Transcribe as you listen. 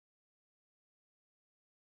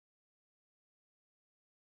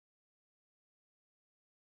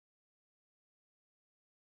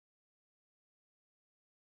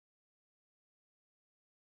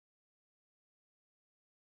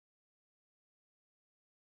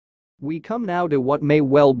We come now to what may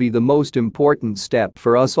well be the most important step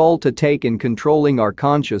for us all to take in controlling our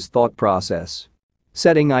conscious thought process.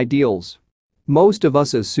 Setting ideals. Most of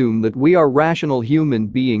us assume that we are rational human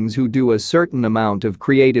beings who do a certain amount of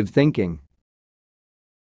creative thinking.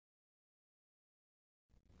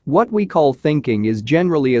 What we call thinking is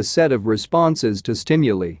generally a set of responses to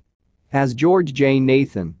stimuli. As George J.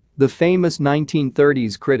 Nathan, the famous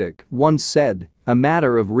 1930s critic, once said, a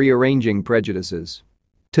matter of rearranging prejudices.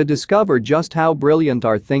 To discover just how brilliant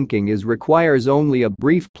our thinking is requires only a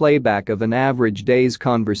brief playback of an average day's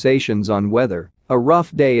conversations on weather, a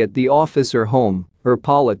rough day at the office or home, or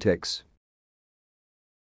politics.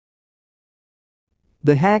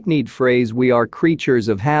 The hackneyed phrase "we are creatures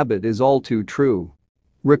of habit" is all too true.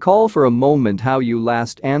 Recall for a moment how you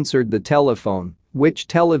last answered the telephone, which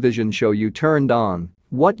television show you turned on,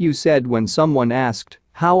 what you said when someone asked,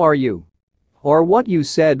 "How are you?" or what you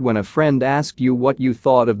said when a friend asked you what you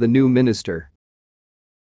thought of the new minister.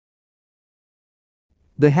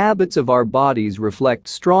 The habits of our bodies reflect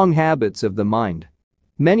strong habits of the mind.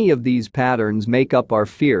 Many of these patterns make up our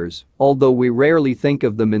fears, although we rarely think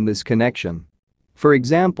of them in this connection. For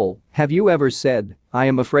example, have you ever said, "I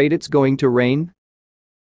am afraid it's going to rain?"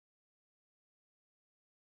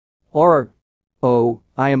 Or, "Oh,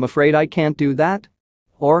 I am afraid I can't do that?"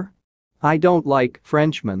 Or, "I don't like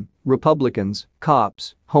Frenchmen, Republicans,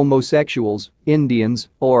 cops, homosexuals, Indians,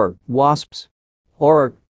 or wasps."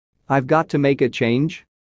 Or, "I've got to make a change."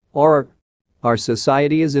 Or, "Our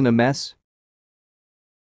society is in a mess."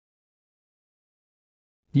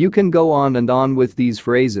 You can go on and on with these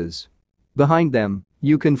phrases. Behind them,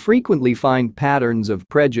 you can frequently find patterns of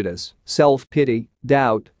prejudice, self-pity,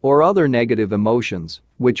 doubt, or other negative emotions,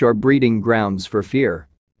 which are breeding grounds for fear.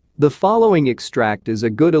 The following extract is a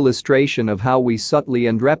good illustration of how we subtly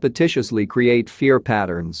and repetitiously create fear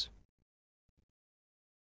patterns.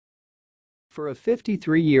 For a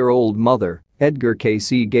 53-year-old mother, Edgar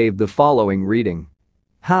Cayce gave the following reading.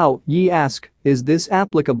 "How, ye ask, is this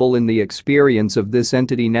applicable in the experience of this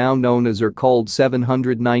entity now known as or called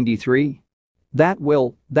 793?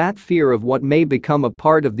 That fear of what may become a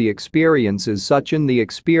part of the experience is such in the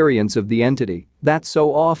experience of the entity that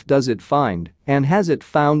so oft does it find, and has it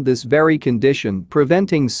found this very condition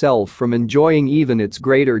preventing self from enjoying even its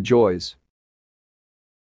greater joys.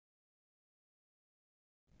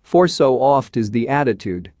 For so oft is the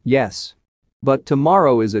attitude, yes. But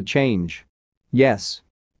tomorrow is a change. Yes.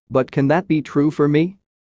 But can that be true for me?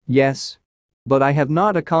 Yes. But I have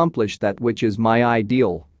not accomplished that which is my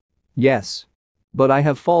ideal. Yes. But I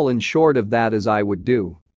have fallen short of that as I would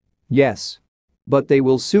do. Yes. But they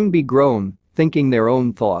will soon be grown, thinking their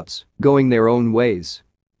own thoughts, going their own ways.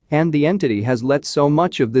 And the entity has let so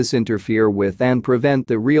much of this interfere with and prevent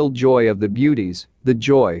the real joy of the beauties, the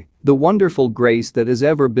joy, the wonderful grace that has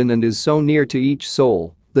ever been and is so near to each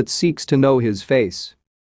soul that seeks to know his face."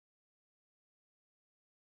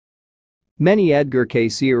 Many Edgar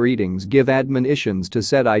Cayce readings give admonitions to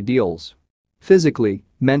set ideals. Physically,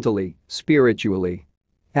 mentally, spiritually.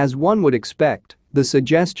 As one would expect, the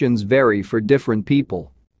suggestions vary for different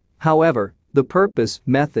people. However, the purpose,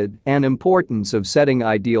 method, and importance of setting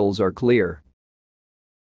ideals are clear.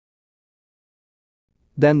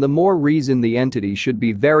 Then the more reason the entity should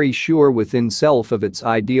be very sure within self of its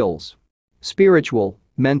ideals. Spiritual,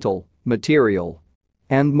 mental, material.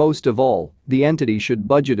 And most of all, the entity should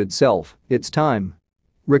budget itself, its time.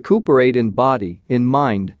 Recuperate in body, in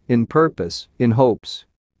mind, in purpose, in hopes.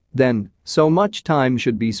 Then, so much time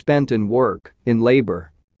should be spent in work, in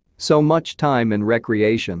labor. So much time in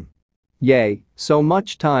recreation. Yea, so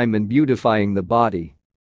much time in beautifying the body.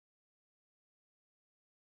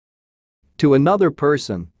 To another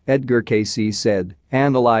person, Edgar Cayce said,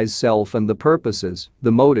 "Analyze self and the purposes,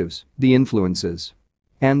 the motives, the influences.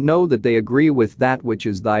 And know that they agree with that which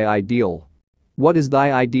is thy ideal." What is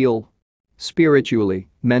thy ideal? Spiritually,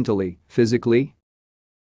 mentally, physically?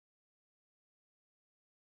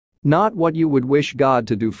 Not what you would wish God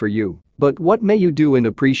to do for you, but what may you do in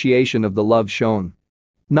appreciation of the love shown.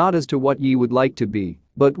 Not as to what ye would like to be,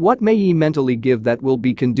 but what may ye mentally give that will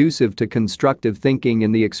be conducive to constructive thinking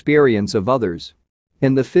in the experience of others.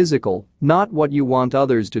 In the physical, not what you want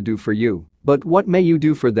others to do for you, but what may you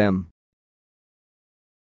do for them.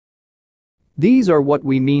 These are what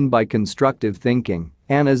we mean by constructive thinking,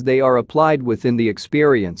 and as they are applied within the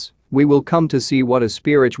experience, we will come to see what a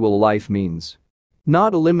spiritual life means.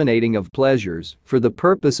 Not eliminating of pleasures, for the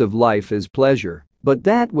purpose of life is pleasure, but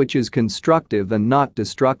that which is constructive and not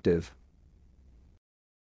destructive.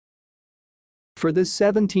 For this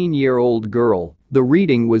 17-year-old girl, the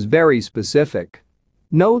reading was very specific.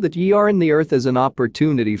 Know that ye are in the earth as an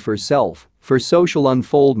opportunity for self, for social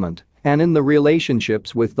unfoldment, and in the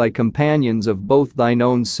relationships with thy companions of both thine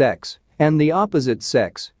own sex and the opposite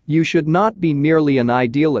sex, you should not be merely an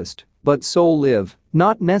idealist, but so live,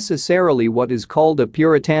 not necessarily what is called a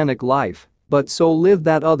puritanic life, but so live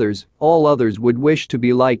that others, all others would wish to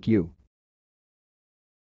be like you.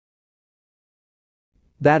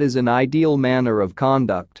 That is an ideal manner of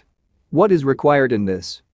conduct. What is required in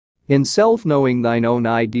this? In self-knowing thine own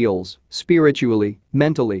ideals, spiritually,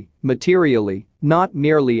 mentally, materially, not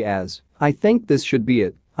merely as, I think this should be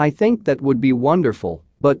it, I think that would be wonderful,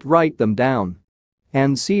 but write them down.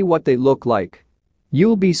 And see what they look like.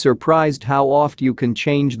 You'll be surprised how oft you can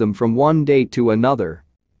change them from one day to another.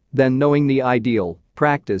 Then knowing the ideal,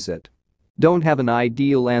 practice it. Don't have an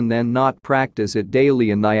ideal and then not practice it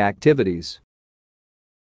daily in thy activities.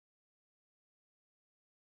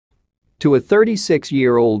 To a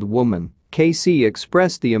 36-year-old woman, Cayce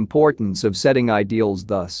expressed the importance of setting ideals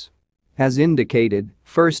thus. As indicated,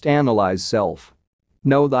 first analyze self.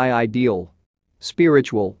 Know thy ideal.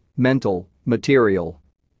 Spiritual, mental, material.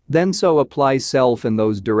 Then so apply self in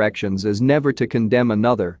those directions as never to condemn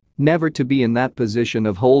another, never to be in that position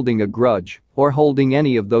of holding a grudge or holding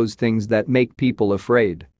any of those things that make people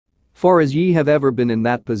afraid. For as ye have ever been in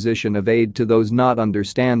that position of aid to those not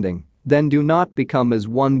understanding, then do not become as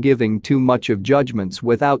one giving too much of judgments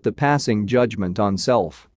without the passing judgment on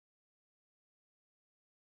self.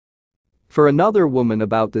 For another woman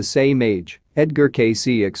about the same age, Edgar Cayce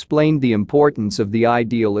explained the importance of the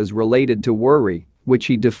ideal as related to worry, which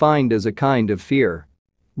he defined as a kind of fear.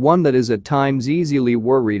 One that is at times easily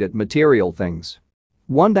worried at material things.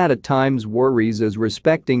 One that at times worries as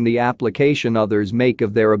respecting the application others make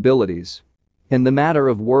of their abilities. In the matter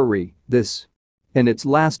of worry, this, in its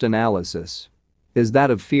last analysis, is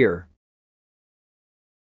that of fear.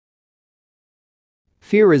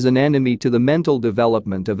 Fear is an enemy to the mental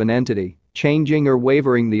development of an entity, changing or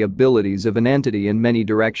wavering the abilities of an entity in many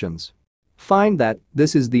directions. Find that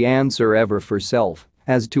this is the answer ever for self,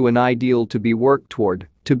 as to an ideal to be worked toward,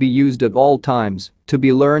 to be used at all times, to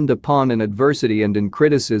be learned upon in adversity and in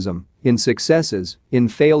criticism, in successes, in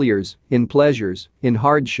failures, in pleasures, in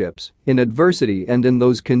hardships, in adversity and in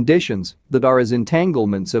those conditions that are as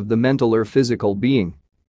entanglements of the mental or physical being.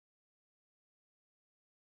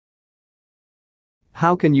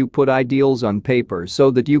 How can you put ideals on paper so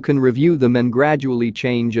that you can review them and gradually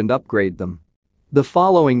change and upgrade them? The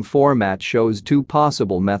following format shows two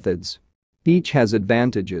possible methods. Each has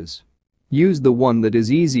advantages. Use the one that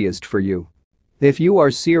is easiest for you. If you are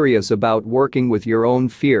serious about working with your own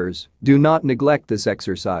fears, do not neglect this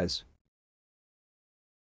exercise.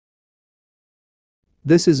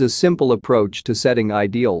 This is a simple approach to setting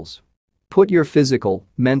ideals. Put your physical,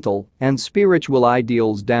 mental, and spiritual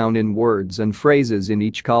ideals down in words and phrases in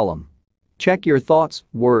each column. Check your thoughts,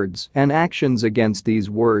 words, and actions against these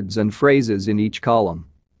words and phrases in each column.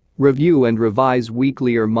 Review and revise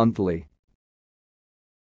weekly or monthly.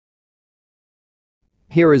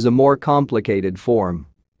 Here is a more complicated form.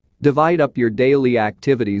 Divide up your daily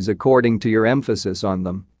activities according to your emphasis on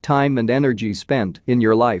them, time and energy spent in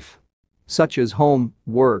your life, such as home,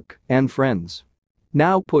 work, and friends.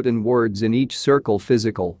 Now put in words in each circle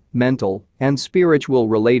physical, mental, and spiritual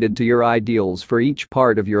related to your ideals for each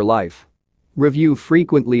part of your life. Review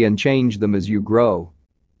frequently and change them as you grow.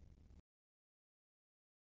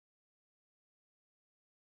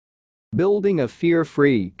 Building a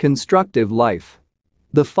fear-free, constructive life.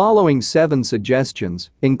 The following 7 suggestions,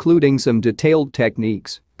 including some detailed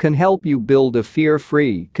techniques, can help you build a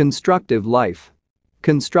fear-free, constructive life.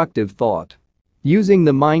 Constructive thought. Using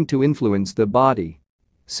the mind to influence the body.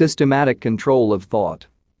 Systematic control of thought.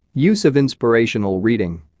 Use of inspirational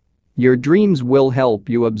reading. Your dreams will help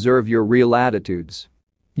you observe your real attitudes.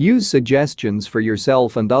 Use suggestions for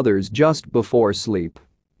yourself and others just before sleep.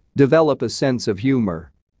 Develop a sense of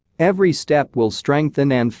humor. Every step will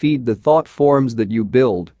strengthen and feed the thought forms that you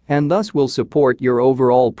build and thus will support your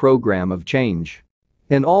overall program of change.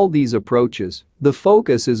 In all these approaches, the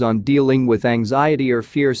focus is on dealing with anxiety or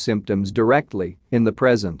fear symptoms directly in the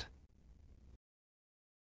present.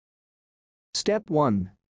 Step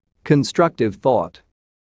 1. Constructive thought.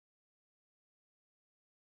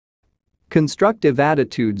 Constructive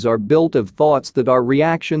attitudes are built of thoughts that are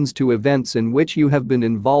reactions to events in which you have been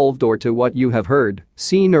involved or to what you have heard,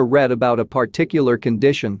 seen or read about a particular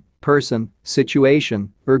condition, person,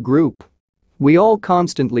 situation, or group. We all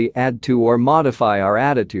constantly add to or modify our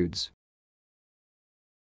attitudes.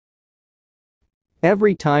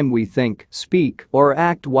 Every time we think, speak, or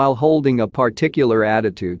act while holding a particular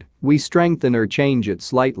attitude, we strengthen or change it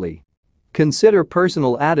slightly. Consider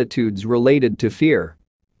personal attitudes related to fear.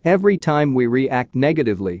 Every time we react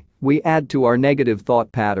negatively, we add to our negative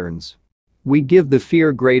thought patterns. We give the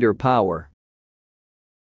fear greater power.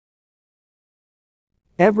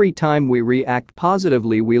 Every time we react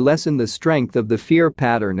positively, we lessen the strength of the fear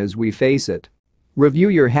pattern as we face it. Review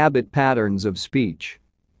your habit patterns of speech.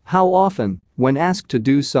 How often, when asked to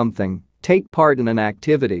do something, take part in an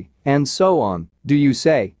activity, and so on, do you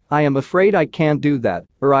say, "I am afraid I can't do that,"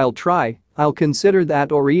 or "I'll try, I'll consider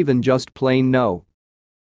that," or even just plain no?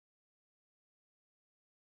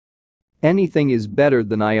 Anything is better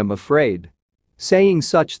than "I am afraid." Saying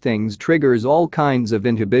such things triggers all kinds of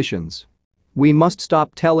inhibitions. We must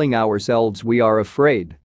stop telling ourselves we are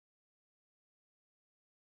afraid.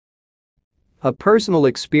 A personal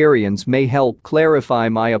experience may help clarify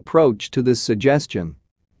my approach to this suggestion.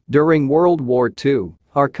 During World War II,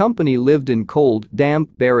 our company lived in cold,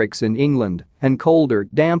 damp barracks in England and colder,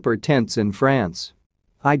 damper tents in France.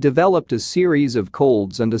 I developed a series of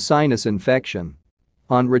colds and a sinus infection.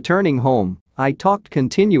 On returning home, I talked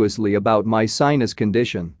continuously about my sinus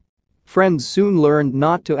condition. Friends soon learned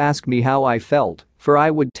not to ask me how I felt, for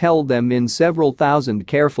I would tell them in several thousand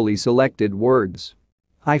carefully selected words.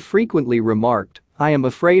 I frequently remarked, "I am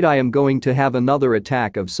afraid I am going to have another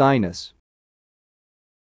attack of sinus."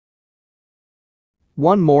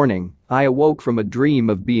 One morning, I awoke from a dream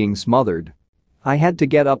of being smothered. I had to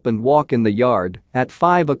get up and walk in the yard at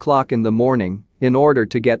 5 o'clock in the morning in order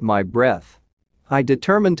to get my breath. I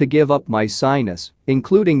determined to give up my sinus,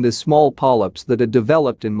 including the small polyps that had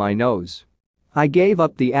developed in my nose. I gave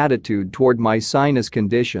up the attitude toward my sinus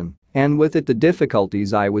condition, and with it the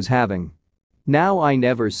difficulties I was having. Now I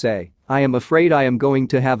never say, "I am afraid I am going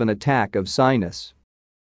to have an attack of sinus."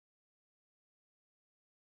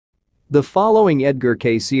 The following Edgar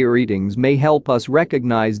Cayce readings may help us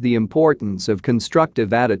recognize the importance of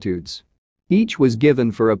constructive attitudes. Each was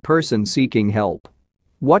given for a person seeking help.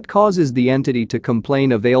 What causes the entity to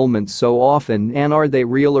complain of ailments so often, and are they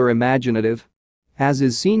real or imaginative? As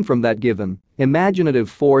is seen from that given, imaginative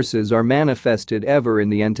forces are manifested ever in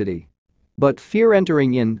the entity. But fear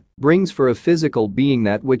entering in brings for a physical being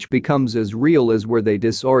that which becomes as real as were they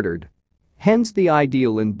disordered. Hence the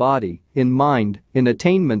ideal in body, in mind, in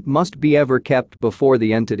attainment must be ever kept before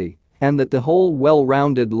the entity, and that the whole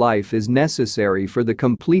well-rounded life is necessary for the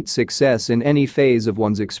complete success in any phase of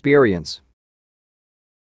one's experience.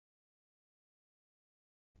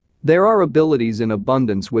 There are abilities in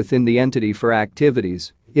abundance within the entity for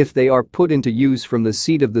activities, if they are put into use from the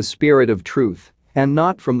seat of the spirit of truth, and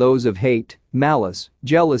not from those of hate, malice,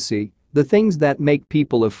 jealousy, the things that make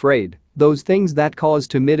people afraid, those things that cause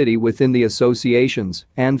timidity within the associations,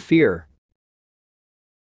 and fear.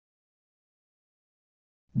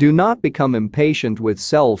 Do not become impatient with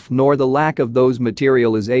self nor the lack of those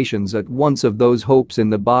materializations at once of those hopes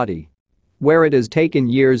in the body. Where it has taken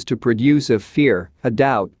years to produce a fear, a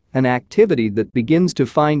doubt, an activity that begins to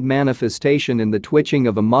find manifestation in the twitching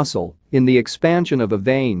of a muscle, in the expansion of a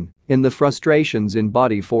vein, in the frustrations in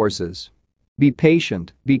body forces. Be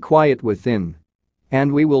patient, be quiet within.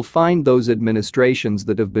 And we will find those administrations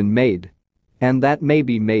that have been made, and that may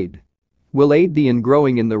be made, will aid thee in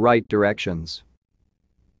growing in the right directions.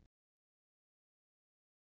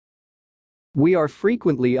 We are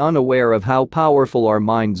frequently unaware of how powerful our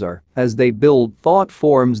minds are as they build thought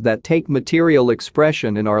forms that take material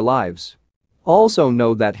expression in our lives. Also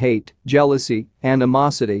know that hate, jealousy,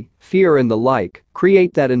 animosity, fear and the like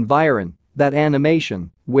create that environ, that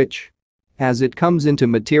animation, which, as it comes into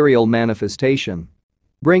material manifestation,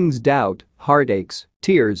 brings doubt, heartaches,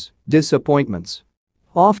 tears, disappointments.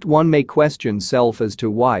 Oft one may question self as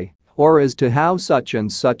to why, or as to how such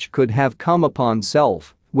and such could have come upon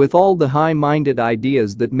self, with all the high-minded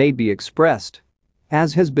ideas that may be expressed.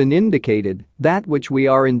 As has been indicated, that which we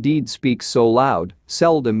are indeed speaks so loud,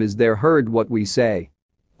 seldom is there heard what we say,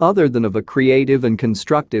 other than of a creative and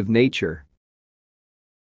constructive nature.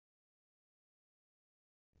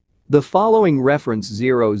 The following reference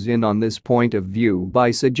zeroes in on this point of view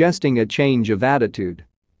by suggesting a change of attitude.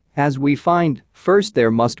 As we find, first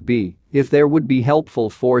there must be, if there would be helpful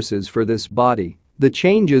forces for this body, the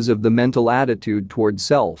changes of the mental attitude toward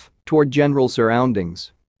self, toward general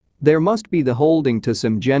surroundings. There must be the holding to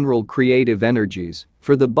some general creative energies,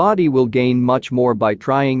 for the body will gain much more by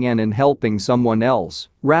trying and in helping someone else,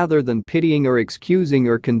 rather than pitying or excusing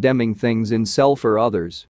or condemning things in self or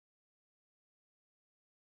others.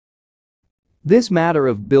 This matter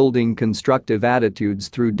of building constructive attitudes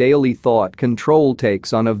through daily thought control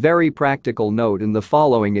takes on a very practical note in the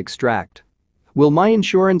following extract. Will my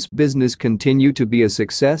insurance business continue to be a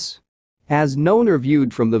success? As known or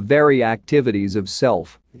viewed from the very activities of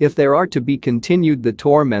self, if there are to be continued the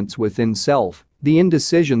torments within self, the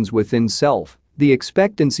indecisions within self, the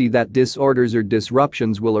expectancy that disorders or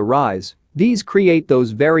disruptions will arise. These create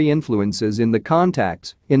those very influences in the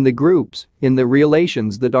contacts, in the groups, in the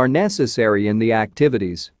relations that are necessary in the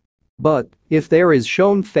activities. But, if there is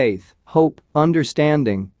shown faith, hope,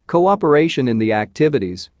 understanding, cooperation in the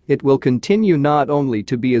activities, it will continue not only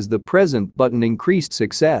to be as the present but an increased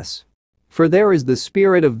success. For there is the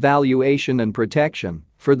spirit of valuation and protection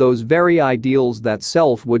for those very ideals that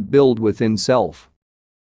self would build within self.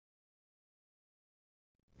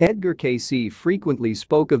 Edgar Cayce frequently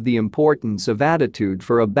spoke of the importance of attitude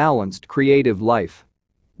for a balanced creative life.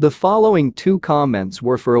 The following two comments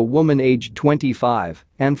were for a woman aged 25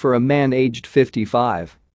 and for a man aged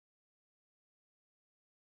 55.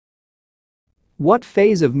 What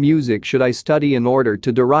phase of music should I study in order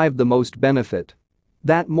to derive the most benefit?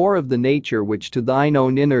 That more of the nature which to thine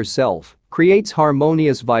own inner self creates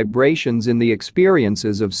harmonious vibrations in the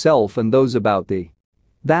experiences of self and those about thee.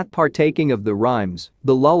 That partaking of the rhymes,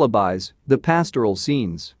 the lullabies, the pastoral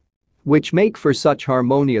scenes, which make for such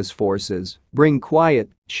harmonious forces, bring quiet,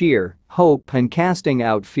 cheer, hope and casting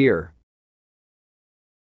out fear.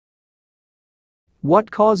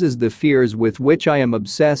 What causes the fears with which I am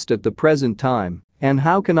obsessed at the present time, and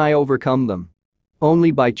how can I overcome them?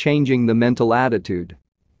 Only by changing the mental attitude.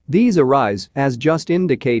 These arise, as just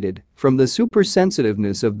indicated, from the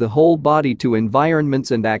supersensitiveness of the whole body to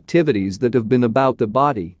environments and activities that have been about the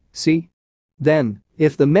body, see? Then,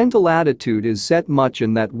 if the mental attitude is set much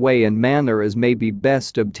in that way and manner as may be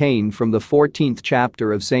best obtained from the 14th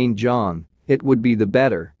chapter of St. John, it would be the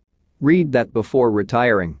better. Read that before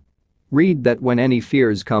retiring. Read that when any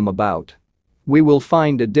fears come about. We will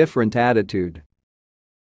find a different attitude.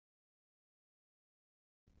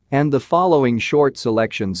 And the following short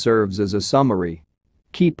selection serves as a summary.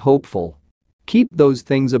 Keep hopeful. Keep those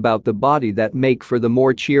things about the body that make for the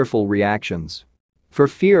more cheerful reactions. For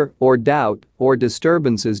fear or doubt or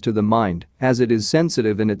disturbances to the mind, as it is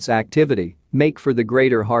sensitive in its activity, make for the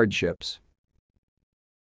greater hardships.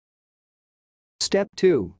 Step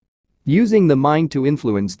 2. Using the mind to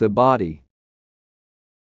influence the body.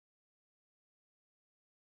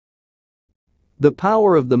 The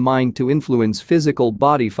power of the mind to influence physical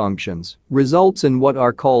body functions results in what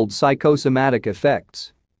are called psychosomatic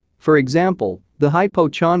effects. For example, the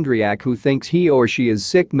hypochondriac who thinks he or she is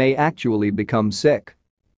sick may actually become sick.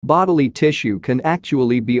 Bodily tissue can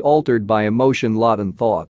actually be altered by emotion, lot and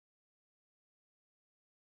thought.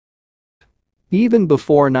 Even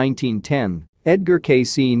before 1910, Edgar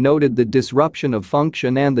Cayce noted the disruption of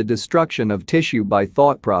function and the destruction of tissue by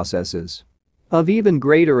thought processes. Of even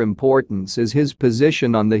greater importance is his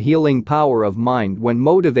position on the healing power of mind when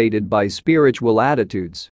motivated by spiritual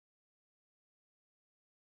attitudes.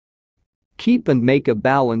 Keep and make a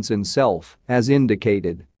balance in self, as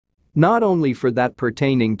indicated. Not only for that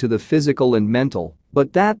pertaining to the physical and mental,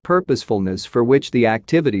 but that purposefulness for which the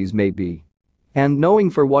activities may be. And knowing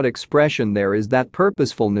for what expression there is that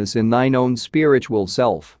purposefulness in thine own spiritual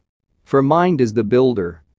self. For mind is the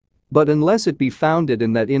builder. But unless it be founded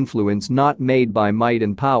in that influence not made by might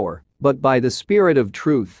and power, but by the spirit of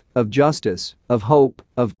truth, of justice, of hope,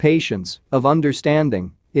 of patience, of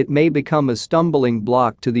understanding, it may become a stumbling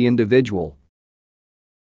block to the individual.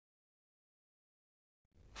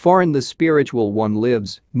 For in the spiritual one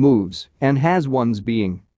lives, moves, and has one's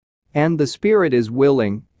being. And the spirit is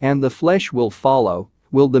willing, and the flesh will follow,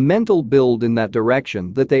 will the mental build in that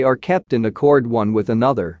direction that they are kept in accord one with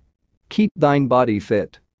another. Keep thine body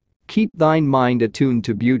fit. Keep thine mind attuned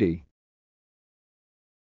to beauty.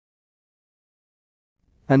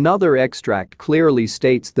 Another extract clearly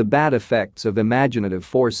states the bad effects of imaginative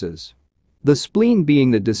forces. The spleen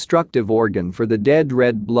being the destructive organ for the dead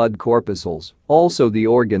red blood corpuscles, also the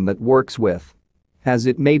organ that works with, as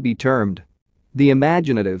it may be termed, the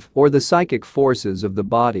imaginative or the psychic forces of the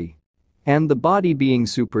body. And the body being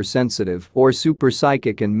supersensitive or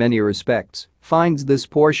superpsychic in many respects, finds this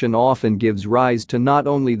portion often gives rise to not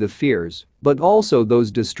only the fears, but also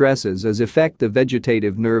those distresses as affect the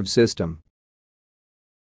vegetative nerve system.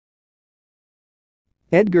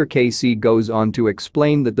 Edgar Cayce goes on to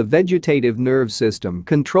explain that the vegetative nerve system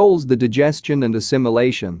controls the digestion and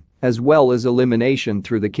assimilation, as well as elimination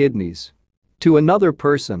through the kidneys. To another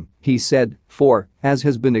person, he said, for, as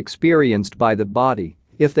has been experienced by the body,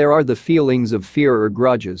 if there are the feelings of fear or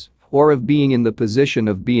grudges, or of being in the position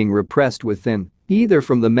of being repressed within, either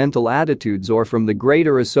from the mental attitudes or from the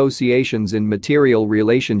greater associations in material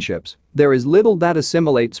relationships, there is little that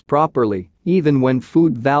assimilates properly, even when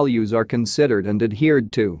food values are considered and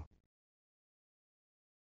adhered to.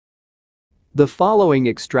 The following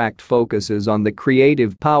extract focuses on the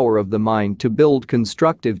creative power of the mind to build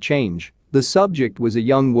constructive change, The subject was a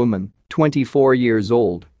young woman, 24 years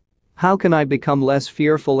old. How can I become less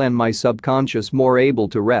fearful and my subconscious more able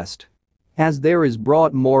to rest? As there is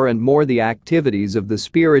brought more and more the activities of the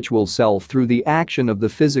spiritual self through the action of the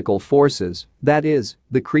physical forces, that is,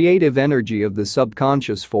 the creative energy of the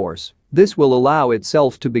subconscious force, this will allow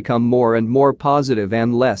itself to become more and more positive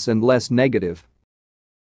and less negative.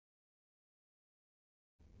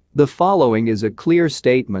 The following is a clear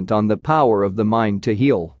statement on the power of the mind to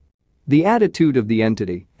heal. The attitude of the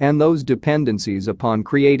entity and those dependencies upon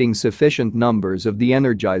creating sufficient numbers of the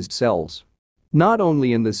energized cells. Not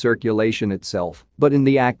only in the circulation itself, but in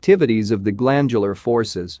the activities of the glandular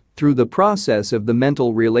forces, through the process of the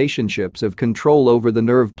mental relationships of control over the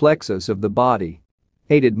nerve plexus of the body.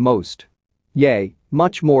 Aided most. Yea,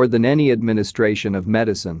 much more than any administration of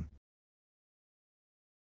medicine.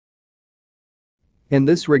 In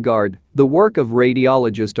this regard, the work of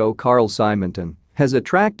radiologist O. Carl Simonton has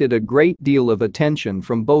attracted a great deal of attention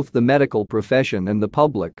from both the medical profession and the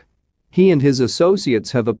public. He and his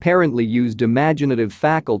associates have apparently used imaginative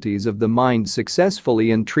faculties of the mind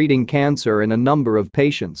successfully in treating cancer in a number of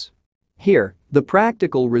patients. Here, the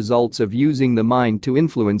practical results of using the mind to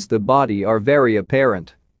influence the body are very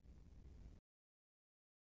apparent.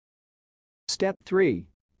 Step 3.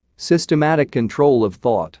 Systematic control of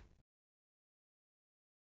thought.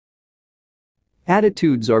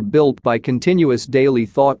 Attitudes are built by continuous daily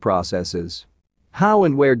thought processes. How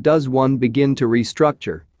and where does one begin to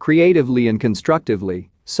restructure, creatively and constructively,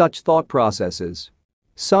 such thought processes?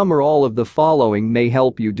 Some or all of the following may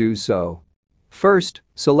help you do so. First,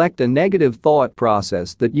 select a negative thought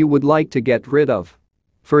process that you would like to get rid of.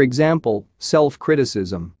 For example,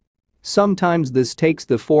 self-criticism. Sometimes this takes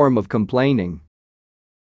the form of complaining.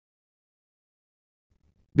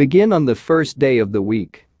 Begin on the first day of the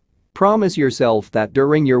week. Promise yourself that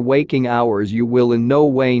during your waking hours you will in no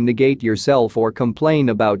way negate yourself or complain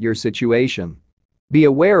about your situation. Be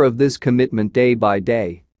aware of this commitment day by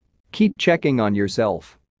day. Keep checking on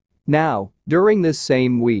yourself. Now, during this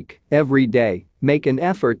same week, every day, make an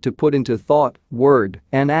effort to put into thought, word,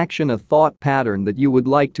 and action a thought pattern that you would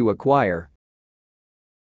like to acquire.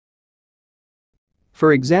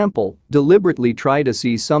 For example, deliberately try to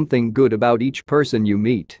see something good about each person you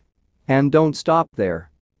meet. And don't stop there.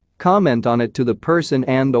 Comment on it to the person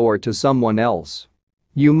and/or to someone else.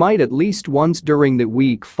 You might at least once during the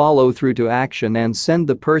week follow through to action and send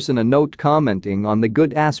the person a note commenting on the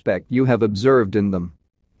good aspect you have observed in them.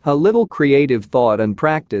 A little creative thought and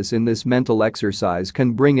practice in this mental exercise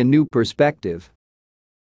can bring a new perspective.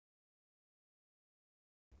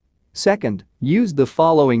 Second, use the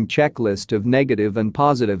following checklist of negative and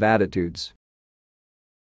positive attitudes.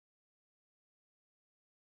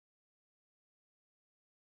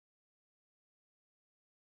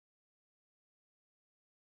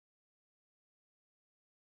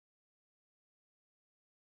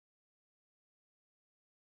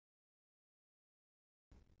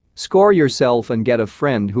 Score yourself and get a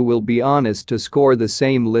friend who will be honest to score the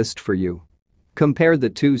same list for you. Compare the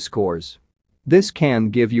two scores. This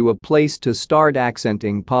can give you a place to start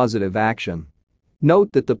accenting positive action.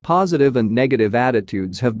 Note that the positive and negative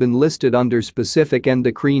attitudes have been listed under specific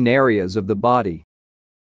endocrine areas of the body.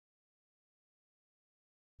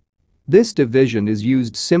 This division is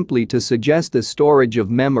used simply to suggest the storage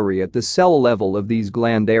of memory at the cell level of these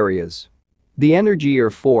gland areas. The energy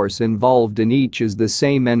or force involved in each is the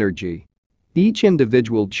same energy. Each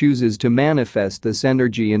individual chooses to manifest this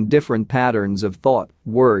energy in different patterns of thought,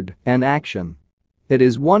 word, and action. It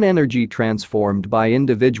is one energy transformed by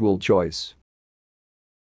individual choice.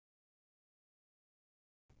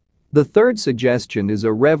 The third suggestion is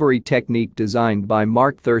a reverie technique designed by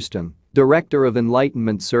Mark Thurston, Director of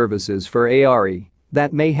Enlightenment Services for ARE,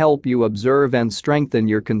 that may help you observe and strengthen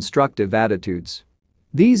your constructive attitudes.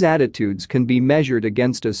 These attitudes can be measured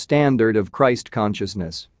against a standard of Christ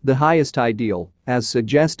consciousness, the highest ideal, as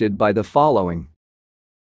suggested by the following.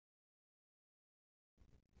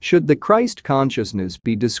 Should the Christ consciousness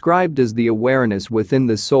be described as the awareness within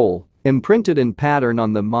the soul, imprinted in pattern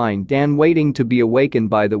on the mind and waiting to be awakened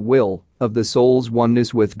by the will of the soul's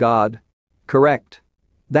oneness with God? Correct.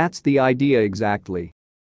 That's the idea exactly.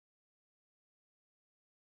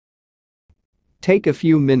 Take a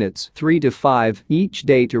few minutes, 3 to 5, each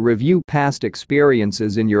day to review past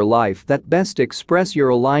experiences in your life that best express your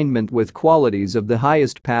alignment with qualities of the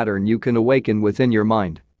highest pattern you can awaken within your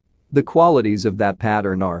mind. The qualities of that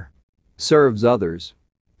pattern are: serves others,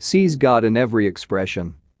 sees God in every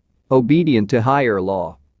expression, obedient to higher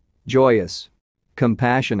law, joyous,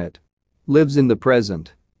 compassionate, lives in the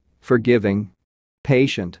present, forgiving,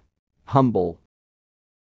 patient, humble.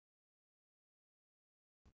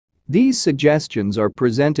 These suggestions are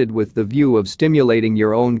presented with the view of stimulating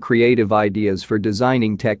your own creative ideas for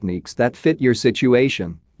designing techniques that fit your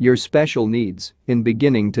situation, your special needs, in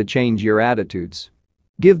beginning to change your attitudes.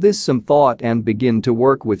 Give this some thought and begin to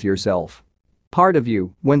work with yourself. Part of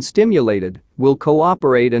you, when stimulated, will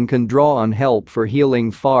cooperate and can draw on help for healing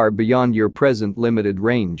far beyond your present limited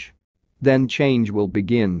range. Then change will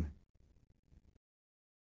begin.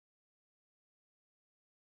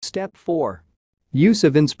 Step 4. Use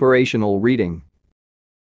of inspirational reading.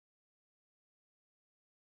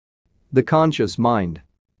 The conscious mind.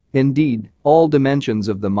 Indeed, all dimensions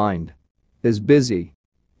of the mind is busy.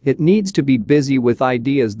 It needs to be busy with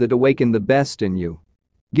ideas that awaken the best in you.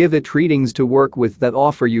 Give it readings to work with that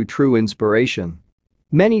offer you true inspiration.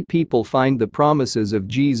 Many people find the promises of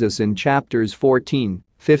Jesus in chapters 14,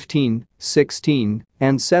 15, 16,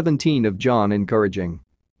 and 17 of John encouraging.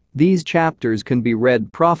 These chapters can be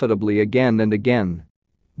read profitably again and again.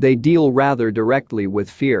 They deal rather directly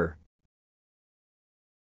with fear.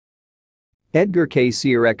 Edgar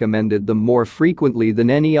Cayce recommended them more frequently than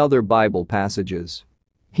any other Bible passages.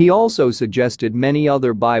 He also suggested many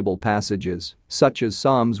other Bible passages, such as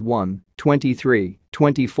Psalms 1, 23,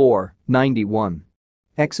 24, 91,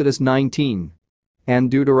 Exodus 19,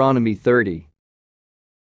 and Deuteronomy 30.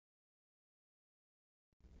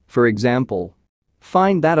 For example,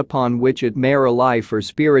 find that upon which it may rely for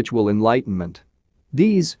spiritual enlightenment.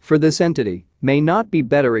 These, for this entity, may not be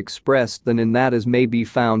better expressed than in that as may be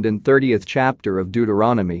found in 30th chapter of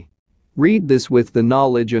Deuteronomy. Read this with the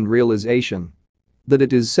knowledge and realization that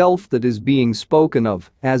it is self that is being spoken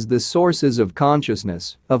of as the sources of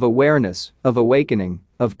consciousness, of awareness, of awakening,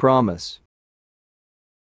 of promise.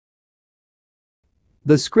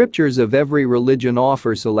 The scriptures of every religion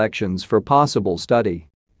offer selections for possible study.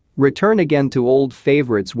 Return again to old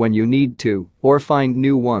favorites when you need to, or find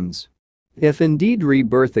new ones. If indeed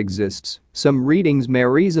rebirth exists, some readings may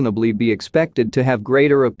reasonably be expected to have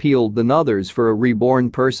greater appeal than others for a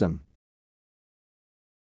reborn person.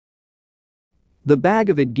 The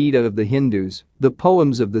Bhagavad Gita of the Hindus, the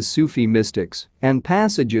poems of the Sufi mystics, and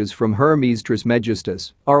passages from Hermes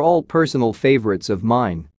Trismegistus are all personal favorites of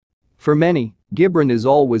mine. For many, Gibran is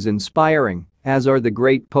always inspiring, as are the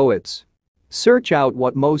great poets. Search out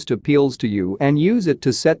what most appeals to you and use it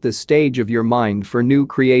to set the stage of your mind for new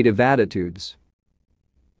creative attitudes.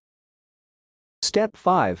 Step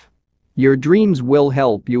 5. Your dreams will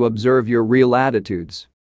help you observe your real attitudes.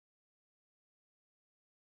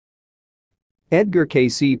 Edgar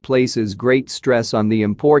Cayce places great stress on the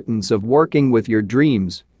importance of working with your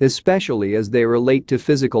dreams, especially as they relate to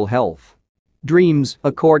physical health. Dreams,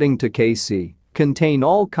 according to Cayce, contain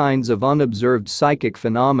all kinds of unobserved psychic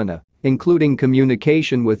phenomena, including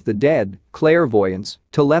communication with the dead, clairvoyance,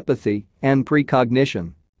 telepathy, and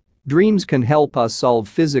precognition. Dreams can help us solve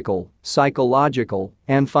physical, psychological,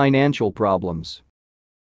 and financial problems.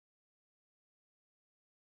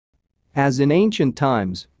 As in ancient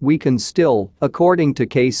times, we can still, according to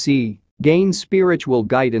Cayce, gain spiritual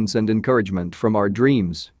guidance and encouragement from our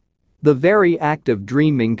dreams. The very act of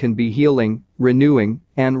dreaming can be healing, renewing,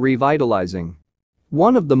 and revitalizing.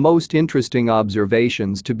 One of the most interesting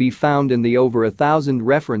observations to be found in the over 1,000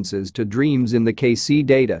 references to dreams in the Cayce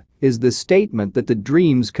data is the statement that the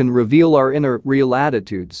dreams can reveal our inner, real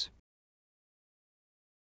attitudes.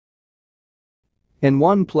 In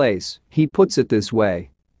one place, he puts it this way: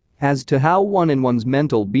 as to how one in one's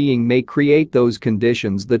mental being may create those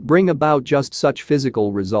conditions that bring about just such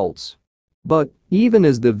physical results. But, even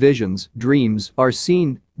as the visions, dreams, are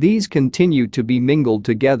seen, these continue to be mingled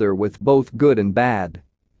together with both good and bad.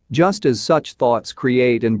 Just as such thoughts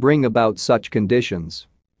create and bring about such conditions.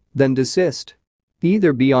 Then desist.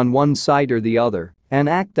 Either be on one side or the other, and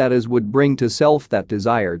act that as would bring to self that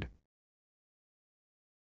desired.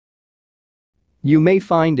 You may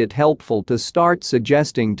find it helpful to start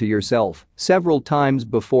suggesting to yourself, several times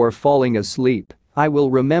before falling asleep, "I will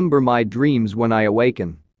remember my dreams when I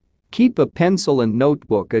awaken." Keep a pencil and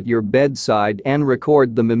notebook at your bedside and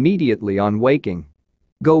record them immediately on waking.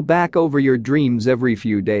 Go back over your dreams every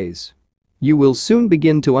few days. You will soon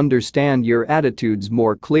begin to understand your attitudes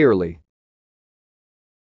more clearly.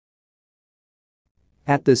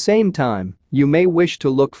 At the same time, you may wish to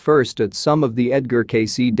look first at some of the Edgar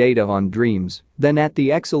Cayce data on dreams, then at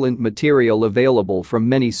the excellent material available from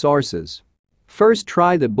many sources. First,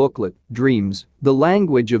 try the booklet, Dreams, The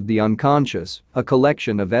Language of the Unconscious, a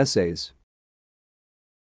collection of essays.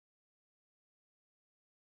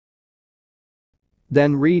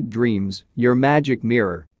 Then read Dreams, Your Magic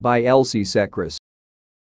Mirror, by Elsie Sechrist.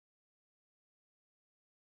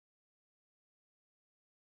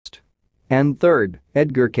 And third,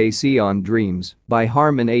 Edgar Cayce on Dreams by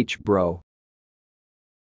Harmon H. Bro.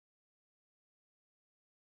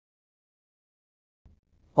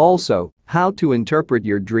 Also, How to Interpret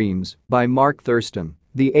Your Dreams by Mark Thurston,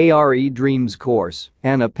 the ARE Dreams course,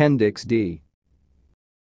 and Appendix D.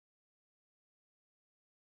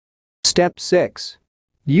 Step 6.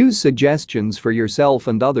 Use suggestions for yourself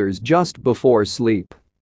and others just before sleep.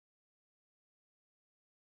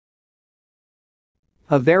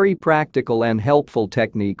 A very practical and helpful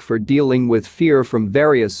technique for dealing with fear from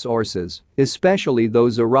various sources, especially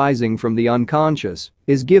those arising from the unconscious,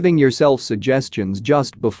 is giving yourself suggestions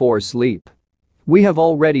just before sleep. We have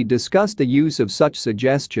already discussed the use of such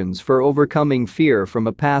suggestions for overcoming fear from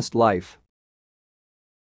a past life.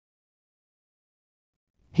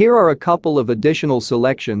 Here are a couple of additional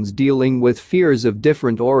selections dealing with fears of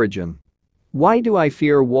different origin. Why do I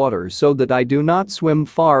fear water? So that I do not swim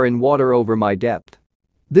far in water over my depth.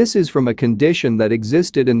 This is from a condition that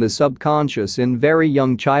existed in the subconscious in very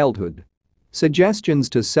young childhood. Suggestions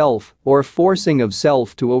to self or forcing of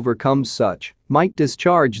self to overcome such might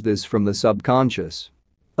discharge this from the subconscious.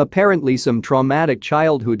 Apparently, some traumatic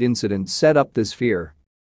childhood incidents set up this fear.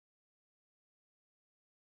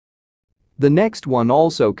 The next one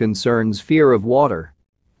also concerns fear of water.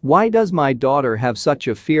 Why does my daughter have such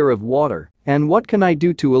a fear of water, and what can I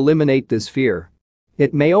do to eliminate this fear?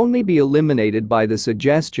 It may only be eliminated by the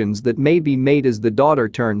suggestions that may be made as the daughter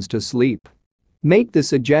turns to sleep. Make the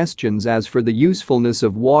suggestions as for the usefulness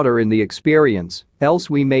of water in the experience, else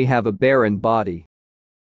we may have a barren body.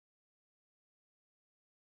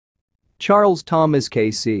 Charles Thomas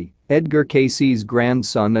Cayce, Edgar Cayce's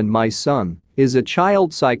grandson and my son, is a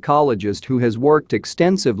child psychologist who has worked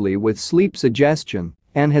extensively with sleep suggestion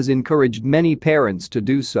and has encouraged many parents to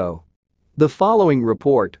do so. The following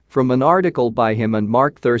report, from an article by him and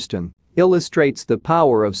Mark Thurston, illustrates the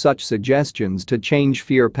power of such suggestions to change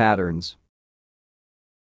fear patterns.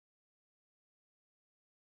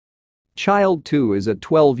 Child 2 is a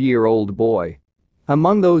 12-year-old boy.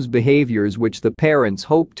 Among those behaviors which the parents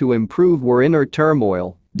hoped to improve were inner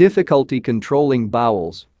turmoil, difficulty controlling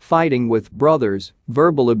bowels, fighting with brothers,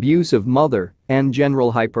 verbal abuse of mother, and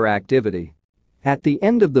general hyperactivity. At the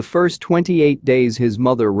end of the first 28 days, his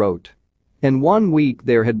mother wrote, "In 1 week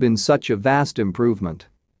there had been such a vast improvement.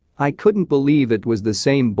 I couldn't believe it was the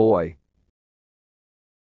same boy."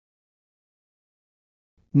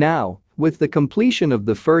 Now, with the completion of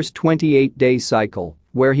the first 28-day cycle,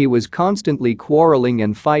 where he was constantly quarreling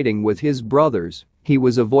and fighting with his brothers, he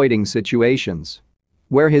was avoiding situations.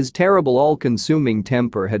 Where his terrible all-consuming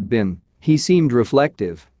temper had been, he seemed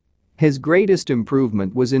reflective. His greatest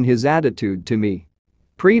improvement was in his attitude to me.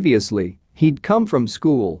 Previously, he'd come from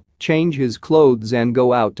school, change his clothes and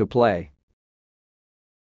go out to play.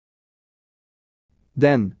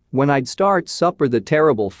 Then, when I'd start supper, the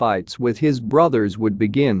terrible fights with his brothers would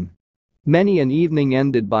begin. Many an evening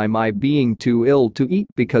ended by my being too ill to eat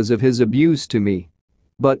because of his abuse to me.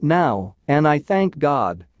 But now, and I thank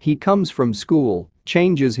God, he comes from school,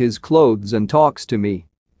 changes his clothes and talks to me.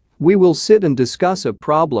 We will sit and discuss a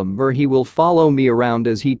problem, or he will follow me around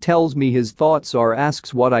as he tells me his thoughts or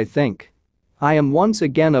asks what I think. I am once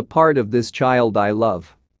again a part of this child I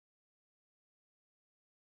love.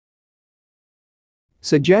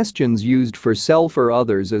 Suggestions used for self or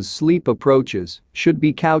others as sleep approaches should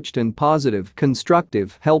be couched in positive,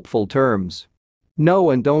 constructive, helpful terms.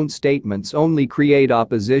 No and don't statements only create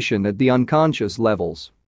opposition at the unconscious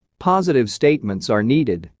levels. Positive statements are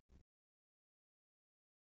needed.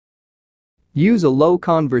 Use a low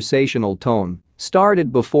conversational tone,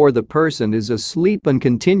 started before the person is asleep and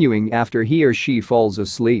continuing after he or she falls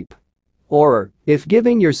asleep. Or, if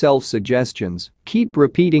giving yourself suggestions, keep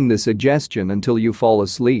repeating the suggestion until you fall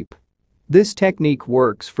asleep. This technique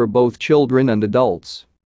works for both children and adults.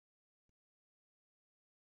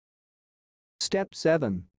 Step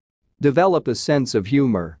 7. Develop a sense of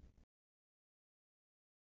humor.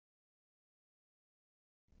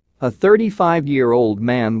 A 35-year-old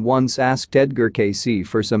man once asked Edgar Cayce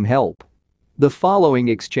for some help. The following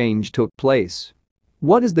exchange took place.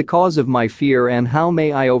 "What is the cause of my fear and how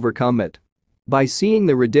may I overcome it?" By seeing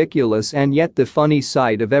the ridiculous and yet the funny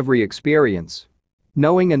side of every experience.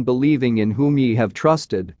 Knowing and believing in whom ye have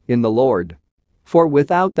trusted, in the Lord. For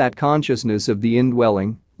without that consciousness of the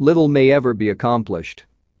indwelling, little may ever be accomplished.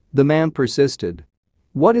 The man persisted.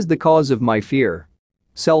 "What is the cause of my fear?"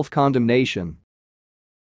 Self-condemnation.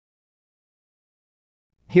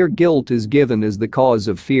 Here guilt is given as the cause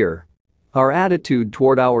of fear. Our attitude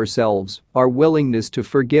toward ourselves, our willingness to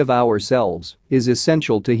forgive ourselves, is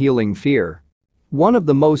essential to healing fear. One of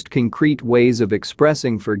the most concrete ways of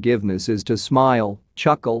expressing forgiveness is to smile,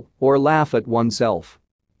 chuckle, or laugh at oneself.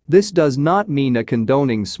 This does not mean a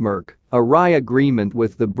condoning smirk, a wry agreement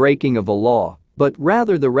with the breaking of a law, but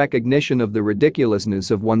rather the recognition of the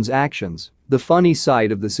ridiculousness of one's actions, the funny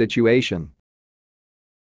side of the situation.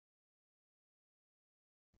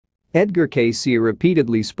 Edgar Cayce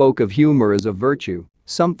repeatedly spoke of humor as a virtue,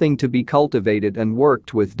 something to be cultivated and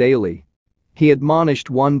worked with daily. He admonished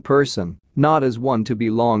one person, not as one to be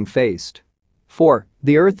long-faced. For,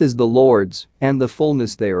 the earth is the Lord's, and the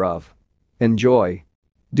fullness thereof. Enjoy.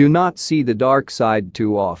 Do not see the dark side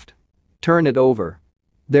too oft. Turn it over.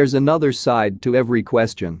 There's another side to every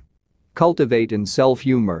question. Cultivate in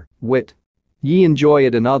self-humor, wit. Ye enjoy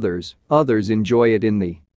it in others, others enjoy it in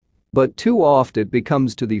thee. But too oft it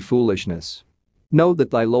becomes to thee foolishness. Know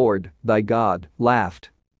that thy Lord, thy God, laughed.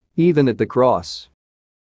 Even at the cross.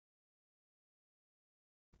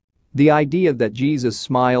 The idea that Jesus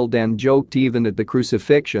smiled and joked even at the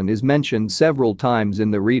crucifixion is mentioned several times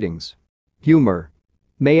in the readings. Humor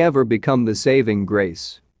may ever become the saving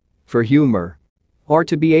grace. For humor, or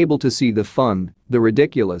to be able to see the fun, the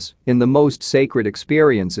ridiculous, in the most sacred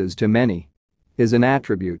experiences to many, is an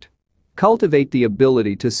attribute. Cultivate the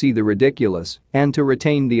ability to see the ridiculous and to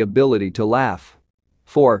retain the ability to laugh.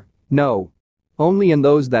 For, no. Only in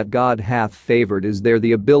those that God hath favored is there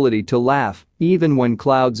the ability to laugh, even when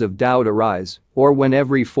clouds of doubt arise, or when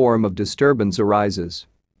every form of disturbance arises.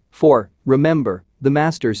 For, remember, the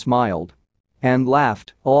Master smiled and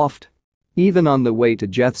laughed oft, even on the way to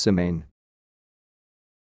Gethsemane.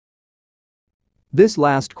 This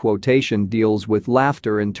last quotation deals with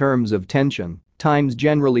laughter in terms of tension, times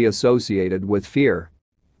generally associated with fear.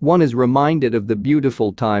 One is reminded of the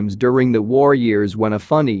beautiful times during the war years when a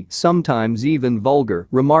funny, sometimes even vulgar,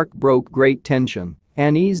 remark broke great tension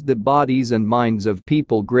and eased the bodies and minds of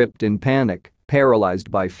people gripped in panic, paralyzed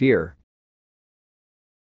by fear.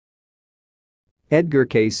 Edgar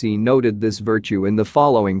Cayce noted this virtue in the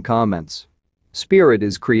following comments. Spirit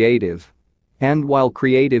is creative. And while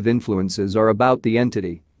creative influences are about the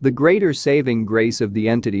entity, the greater saving grace of the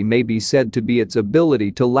entity may be said to be its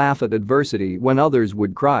ability to laugh at adversity when others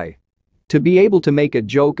would cry. To be able to make a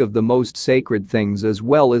joke of the most sacred things as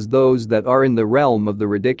well as those that are in the realm of the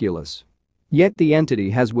ridiculous. Yet the entity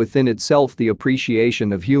has within itself the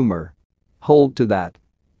appreciation of humor. Hold to that.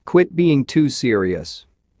 Quit being too serious.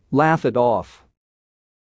 Laugh it off.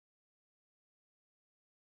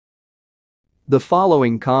 The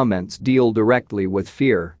following comments deal directly with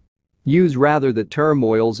fear. Use rather the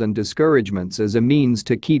turmoils and discouragements as a means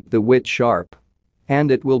to keep the wit sharp. And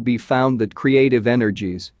it will be found that creative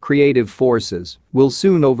energies, creative forces, will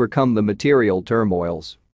soon overcome the material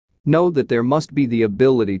turmoils. Know that there must be the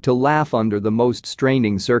ability to laugh under the most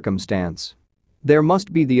straining circumstance. There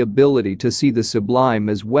must be the ability to see the sublime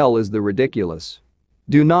as well as the ridiculous.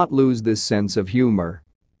 Do not lose this sense of humor.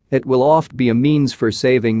 It will oft be a means for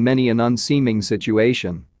saving many an unseeming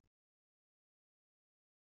situation.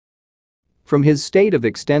 From his state of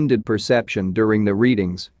extended perception during the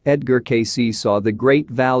readings, Edgar Cayce saw the great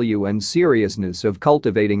value and seriousness of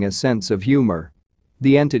cultivating a sense of humor.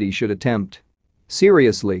 The entity should attempt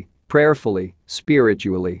seriously, prayerfully,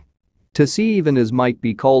 spiritually, to see even as might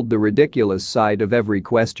be called the ridiculous side of every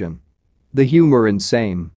question. The humor in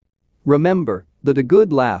same. Remember that a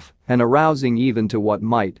good laugh, and arousing even to what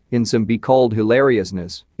might, in some be called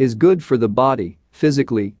hilariousness, is good for the body,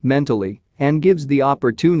 physically, mentally, and gives the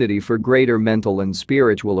opportunity for greater mental and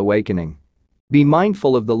spiritual awakening. Be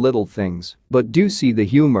mindful of the little things, but do see the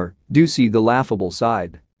humor, do see the laughable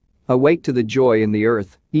side. Awake to the joy in the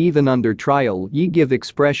earth, even under trial ye give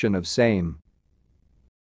expression of same.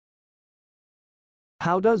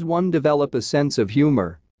 How does one develop a sense of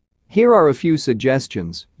humor? Here are a few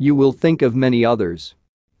suggestions, you will think of many others.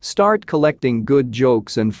 Start collecting good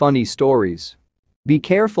jokes and funny stories. Be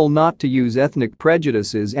careful not to use ethnic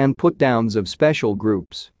prejudices and put-downs of special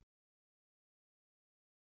groups.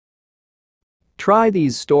 Try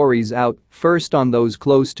these stories out, first on those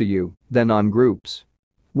close to you, then on groups.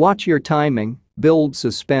 Watch your timing, build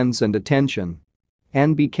suspense and attention.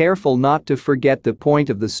 And be careful not to forget the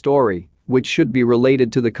point of the story, which should be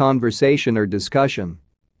related to the conversation or discussion.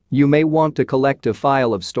 You may want to collect a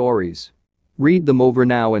file of stories. Read them over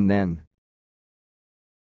now and then.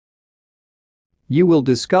 You will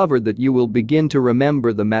discover that you will begin to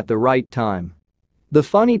remember them at the right time. The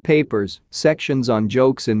funny papers, sections on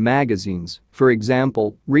jokes in magazines, for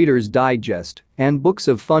example, Reader's Digest, and books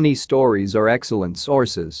of funny stories are excellent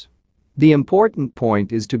sources. The important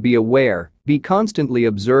point is to be aware, be constantly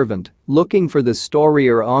observant, looking for the story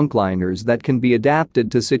or onliners that can be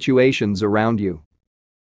adapted to situations around you.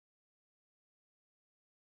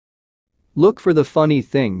 Look for the funny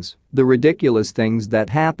things, the ridiculous things that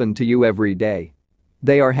happen to you every day.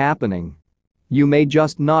 They are happening. You may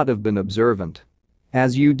just not have been observant.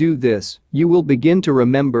 As you do this, you will begin to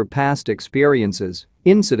remember past experiences,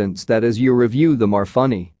 incidents that as you review them are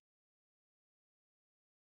funny.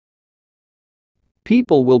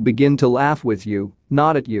 People will begin to laugh with you,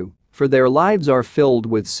 not at you, for their lives are filled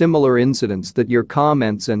with similar incidents that your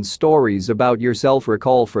comments and stories about yourself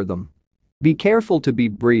recall for them. Be careful to be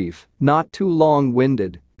brief, not too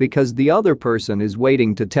long-winded, because the other person is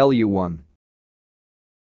waiting to tell you one.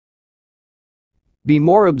 Be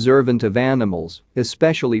more observant of animals,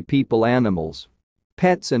 especially people animals.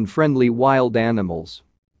 Pets and friendly wild animals.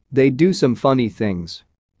 They do some funny things.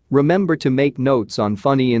 Remember to make notes on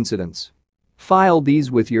funny incidents. File these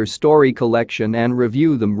with your story collection and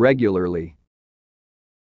review them regularly.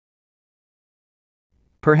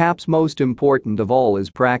 Perhaps most important of all is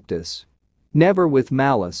practice. Never with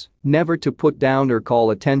malice, never to put down or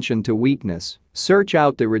call attention to weakness. Search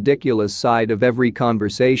out the ridiculous side of every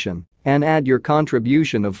conversation and add your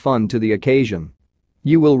contribution of fun to the occasion.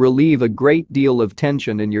 You will relieve a great deal of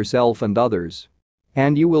tension in yourself and others.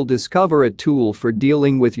 And you will discover a tool for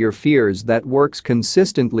dealing with your fears that works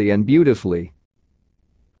consistently and beautifully.